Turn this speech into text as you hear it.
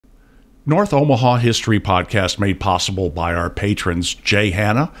North Omaha History Podcast made possible by our patrons Jay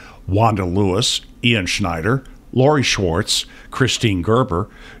Hanna, Wanda Lewis, Ian Schneider, Lori Schwartz, Christine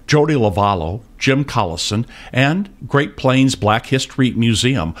Gerber, Jody Lavallo, Jim Collison, and Great Plains Black History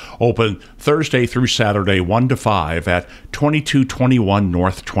Museum, open Thursday through Saturday 1 to 5 at 2221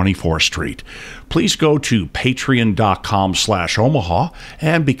 North 24th Street. Please go to patreon.com/Omaha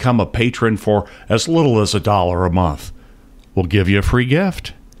and become a patron for as little as $1 a month. We'll give you a free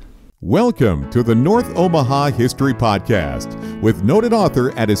gift. Welcome to the North Omaha History Podcast with noted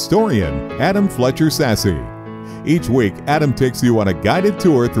author and historian Adam Fletcher Sassy. Each week, Adam takes you on a guided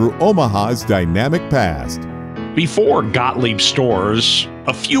tour through Omaha's dynamic past. Before Gottlieb Storz,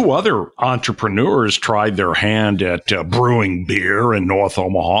 a few other entrepreneurs tried their hand at brewing beer in North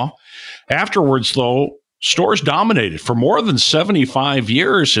Omaha. Afterwards, though, Storz dominated. For more than 75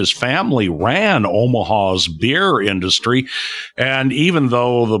 years, his family ran Omaha's beer industry, and even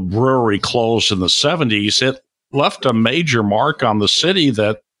though the brewery closed in the 70s, it left a major mark on the city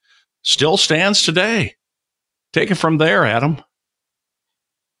that still stands today. Take it from there, Adam.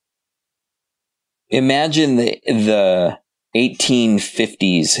 Imagine the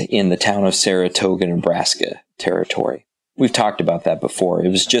 1850s in the town of Saratoga, Nebraska territory. We've talked about that before. It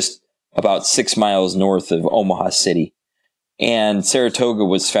was just about 6 miles north of Omaha City. And Saratoga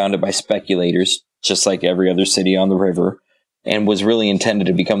was founded by speculators, just like every other city on the river, and was really intended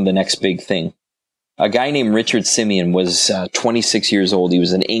to become the next big thing. A guy named Richard Simeon was 26 years old. He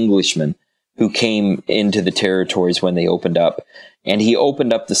was an Englishman who came into the territories when they opened up. And he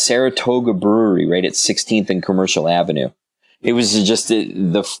opened up the Saratoga Brewery right at 16th and Commercial Avenue. It was just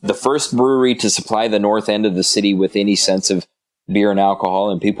the first brewery to supply the north end of the city with any sense of beer and alcohol,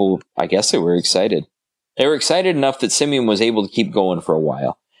 and people, I guess they were excited. They were excited enough that Simeon was able to keep going for a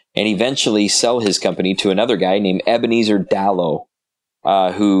while, and eventually sell his company to another guy named Ebenezer Dallow,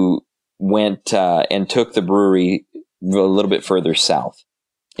 who went and took the brewery a little bit further south.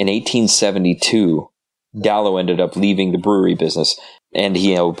 In 1872, Dallow ended up leaving the brewery business, and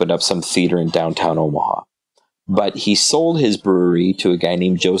he opened up some theater in downtown Omaha. But he sold his brewery to a guy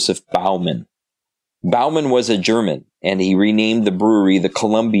named Joseph Baumann. Baumann was a German, and he renamed the brewery the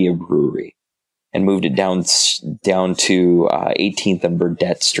Columbia Brewery and moved it down to 18th and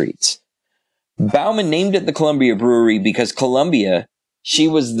Burdett Streets. Baumann named it the Columbia Brewery because Columbia, she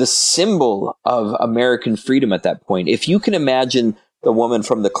was the symbol of American freedom at that point. If you can imagine the woman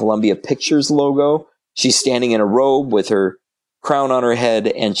from the Columbia Pictures logo, she's standing in a robe with her crown on her head,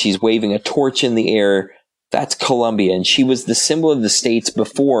 and she's waving a torch in the air. That's Columbia, and she was the symbol of the states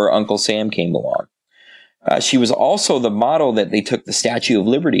before Uncle Sam came along. She was also the model that they took the Statue of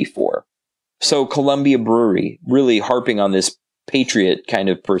Liberty for. So Columbia Brewery, really harping on this patriot kind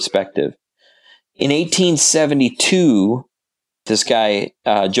of perspective. In 1872, this guy,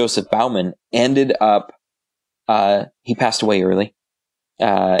 Joseph Baumann, ended up, he passed away early,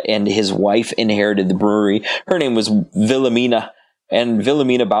 and his wife inherited the brewery. Her name was Wilhelmina, and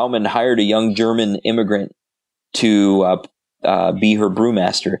Wilhelmina Baumann hired a young German immigrant to be her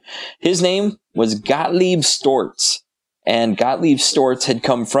brewmaster. His name was Gottlieb Storz, and Gottlieb Storz had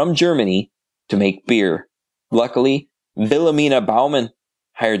come from Germany to make beer. Luckily, Wilhelmina Baumann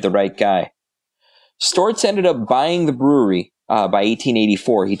hired the right guy. Storz ended up buying the brewery by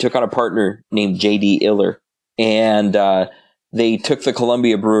 1884. He took on a partner named J.D. Iller, and they took the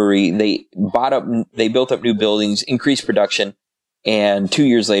Columbia Brewery. They built up new buildings, increased production, and 2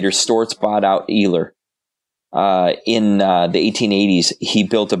 years later, Storz bought out Iller. In the 1880s, he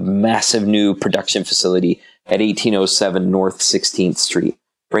built a massive new production facility at 1807 North 16th Street,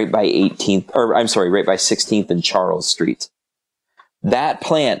 right by 16th and Charles Street. That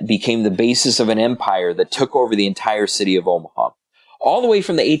plant became the basis of an empire that took over the entire city of Omaha. All the way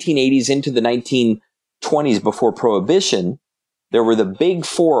from the 1880s into the 1920s before Prohibition, there were the big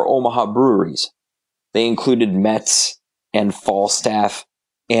four Omaha breweries. They included Metz and Falstaff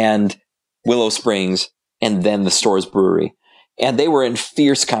and Willow Springs, and then the Storz Brewery. And they were in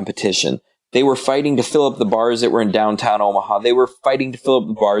fierce competition. They were fighting to fill up the bars that were in downtown Omaha. They were fighting to fill up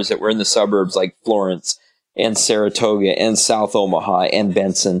the bars that were in the suburbs like Florence and Saratoga and South Omaha and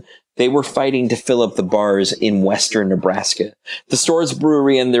Benson. They were fighting to fill up the bars in western Nebraska. The Storz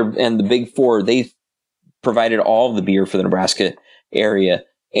Brewery and the Big Four, they provided all of the beer for the Nebraska area,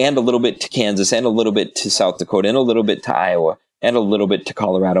 and a little bit to Kansas, and a little bit to South Dakota, and a little bit to Iowa, and a little bit to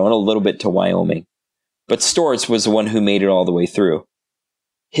Colorado, and a little bit to Wyoming. But Storz was the one who made it all the way through.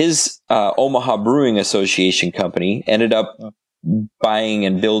 His Omaha Brewing Association company ended up buying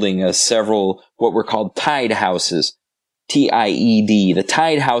and building several what were called tied houses, T-I-E-D. The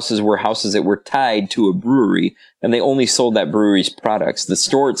tied houses were houses that were tied to a brewery, and they only sold that brewery's products. The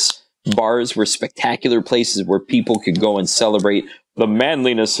Storz bars were spectacular places where people could go and celebrate the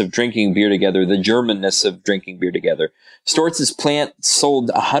manliness of drinking beer together, the Germanness of drinking beer together. Stortz's plant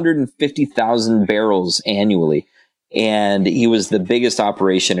sold 150,000 barrels annually, and he was the biggest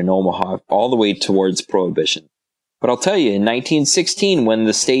operation in Omaha all the way towards Prohibition. But I'll tell you, in 1916, when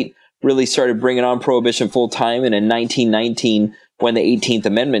the state really started bringing on Prohibition full time, and in 1919, when the 18th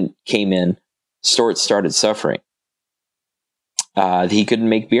Amendment came in, Storz started suffering. He couldn't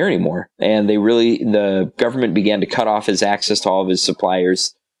make beer anymore, and the government began to cut off his access to all of his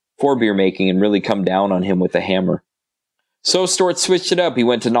suppliers for beer making and really come down on him with a hammer. So Storz switched it up. He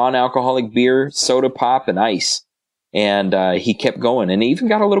went to non-alcoholic beer, soda pop, and ice, and he kept going, and he even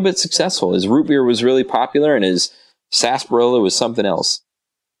got a little bit successful. His root beer was really popular, and his sarsaparilla was something else.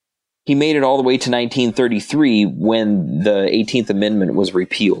 He made it all the way to 1933 when the 18th Amendment was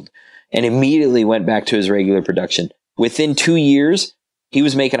repealed, and immediately went back to his regular production. Within 2 years, he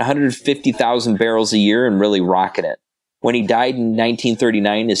was making 150,000 barrels a year and really rocking it. When he died in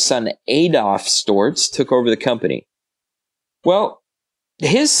 1939, his son Adolf Storz took over the company. Well,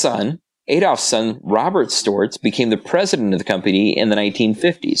 his son, Adolf's son, Robert Storz, became the president of the company in the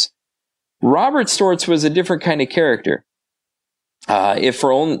 1950s. Robert Storz was a different kind of character. If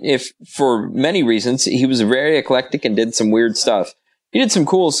for many reasons, he was very eclectic and did some weird stuff. He did some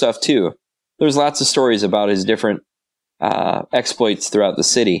cool stuff too. There's lots of stories about his different exploits throughout the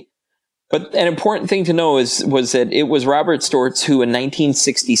city. But an important thing to know was that it was Robert Storz who in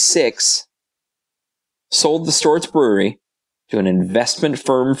 1966 sold the Storz Brewery to an investment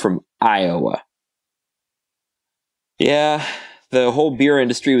firm from Iowa. Yeah, the whole beer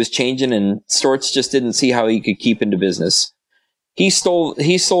industry was changing, and Storz just didn't see how he could keep into business. He sold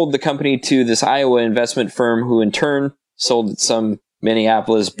the company to this Iowa investment firm, who in turn sold it some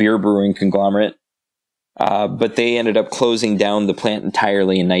Minneapolis beer brewing conglomerate. But they ended up closing down the plant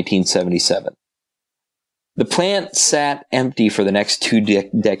entirely in 1977. The plant sat empty for the next two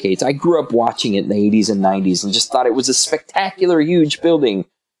decades. I grew up watching it in the 80s and 90s and just thought it was a spectacular, huge building.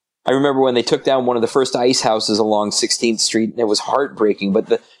 I remember when they took down one of the first ice houses along 16th Street, and it was heartbreaking, but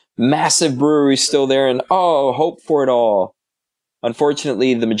the massive brewery is still there, and hope for it all.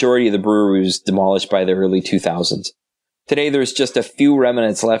 Unfortunately, the majority of the brewery was demolished by the early 2000s. Today, there's just a few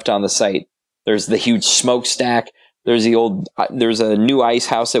remnants left on the site. There's the huge smokestack. There's a new ice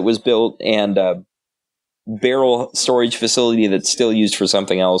house that was built, and a barrel storage facility that's still used for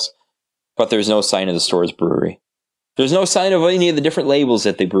something else. But there's no sign of the Storz Brewery. There's no sign of any of the different labels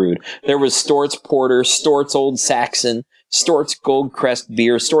that they brewed. There was Storz Porter, Storz Old Saxon, Storz Gold Crest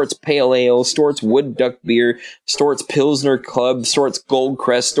Beer, Storz Pale Ale, Storz Wood Duck Beer, Storz Pilsner Club, Storz Gold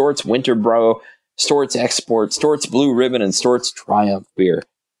Crest, Storz Winterbrow, Storz Export, Storz Blue Ribbon, and Storz Triumph Beer.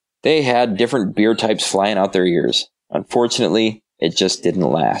 They had different beer types flying out their ears. Unfortunately, it just didn't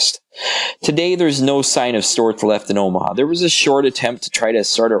last. Today, there's no sign of Storz left in Omaha. There was a short attempt to try to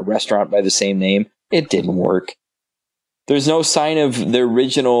start a restaurant by the same name. It didn't work. There's no sign of the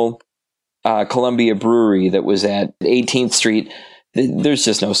original Columbia Brewery that was at 18th Street. There's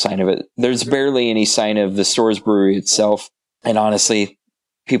just no sign of it. There's barely any sign of the Storz Brewery itself. And honestly,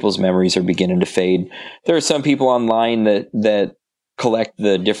 people's memories are beginning to fade. There are some people online that collect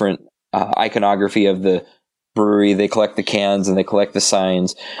the different iconography of the brewery. They collect the cans and they collect the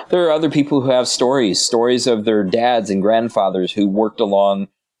signs. There are other people who have stories of their dads and grandfathers who worked along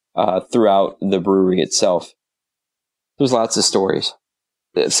throughout the brewery itself. There's lots of stories.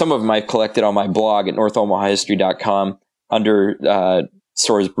 Some of them I've collected on my blog at northomahahistory.com under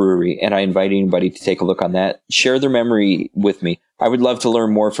Storz Brewery, and I invite anybody to take a look on that. Share their memory with me. I would love to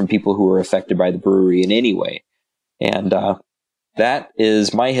learn more from people who were affected by the brewery in any way. And that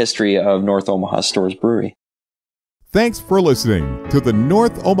is my history of North Omaha Storz Brewery. Thanks for listening to the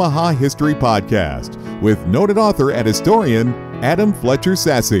North Omaha History Podcast with noted author and historian Adam Fletcher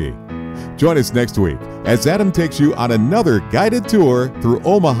Sasse. Join us next week as Adam takes you on another guided tour through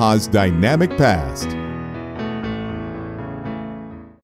Omaha's dynamic past.